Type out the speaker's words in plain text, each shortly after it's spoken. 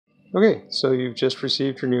Okay, so you've just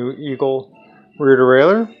received your new Eagle rear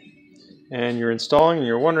derailleur, and you're installing and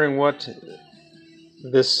you're wondering what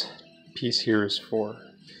this piece here is for.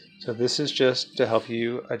 So this is just to help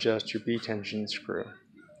you adjust your B-tension screw,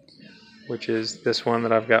 which is this one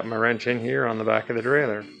that I've got my wrench in here on the back of the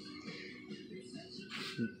derailleur.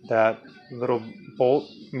 That little bolt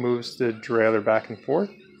moves the derailleur back and forth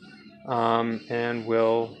and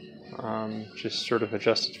will just sort of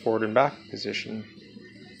adjust its forward and back position.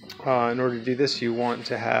 In order to do this, you want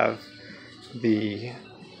to have the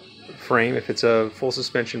frame. If it's a full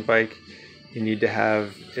suspension bike, you need to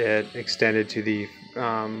have it extended to the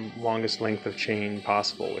longest length of chain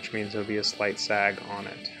possible, which means there'll be a slight sag on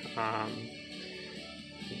it.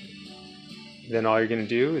 Then all you're going to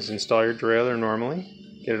do is install your derailleur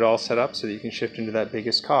normally, get it all set up so that you can shift into that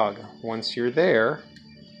biggest cog. Once you're there,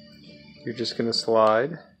 you're just going to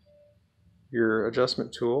slide your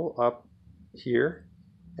adjustment tool up here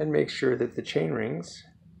and make sure that the chain rings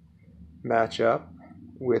match up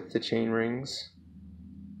with the chain rings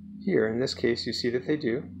here. In this case, you see that they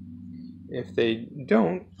do. If they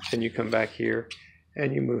don't, then you come back here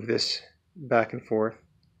and you move this back and forth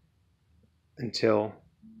until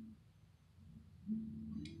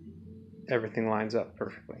everything lines up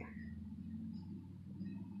perfectly.